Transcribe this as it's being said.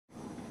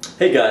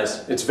Hey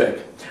guys, it's Vic.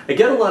 I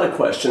get a lot of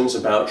questions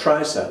about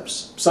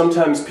triceps.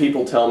 Sometimes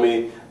people tell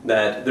me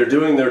that they're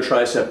doing their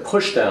tricep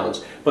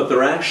pushdowns, but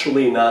they're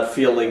actually not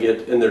feeling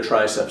it in their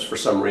triceps for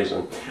some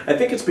reason. I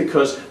think it's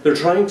because they're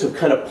trying to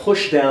kind of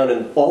push down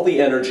and all the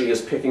energy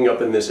is picking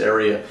up in this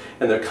area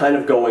and they're kind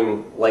of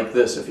going like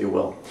this, if you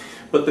will.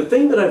 But the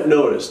thing that I've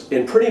noticed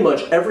in pretty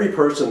much every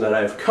person that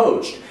I've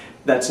coached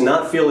that's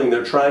not feeling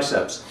their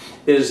triceps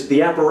is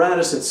the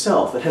apparatus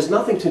itself. It has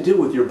nothing to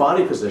do with your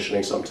body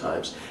positioning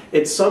sometimes.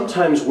 It's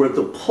sometimes where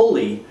the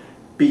pulley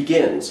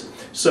begins.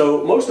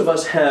 So most of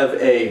us have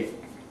a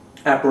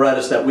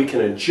apparatus that we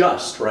can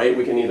adjust, right?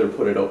 We can either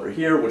put it over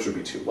here, which would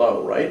be too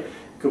low, right?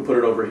 You could put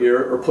it over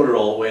here or put it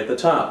all the way at the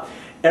top.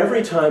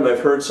 Every time I've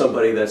heard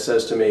somebody that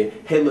says to me,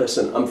 hey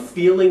listen, I'm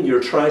feeling your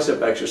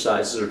tricep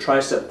exercises or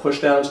tricep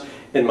pushdowns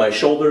in my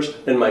shoulders,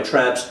 in my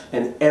traps,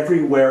 and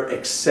everywhere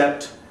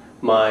except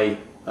my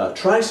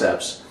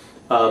triceps,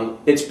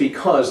 it's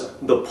because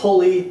the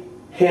pulley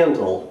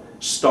handle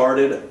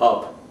started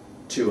up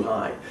too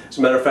high. As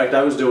a matter of fact,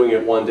 I was doing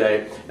it one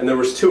day and there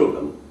was two of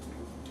them.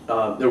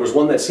 There was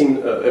one that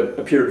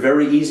appeared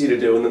very easy to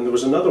do, and then there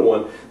was another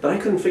one that I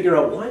couldn't figure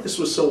out why this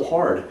was so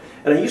hard.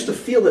 And I used to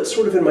feel that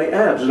sort of in my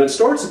abs, and it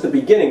starts at the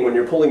beginning when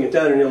you're pulling it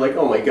down and you're like,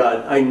 oh my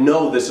God, I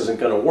know this isn't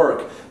going to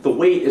work. The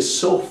weight is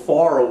so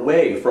far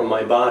away from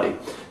my body.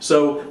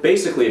 So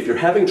basically, if you're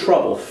having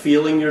trouble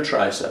feeling your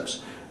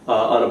triceps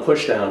on a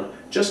push down,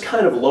 just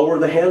kind of lower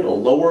the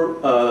handle,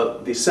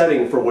 lower the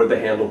setting for where the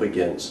handle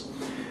begins.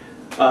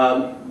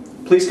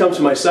 Please come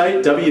to my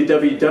site,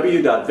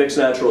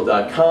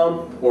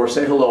 www.vicsnatural.com, or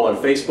say hello on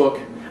Facebook.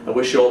 I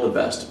wish you all the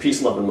best.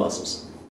 Peace, love, and muscles.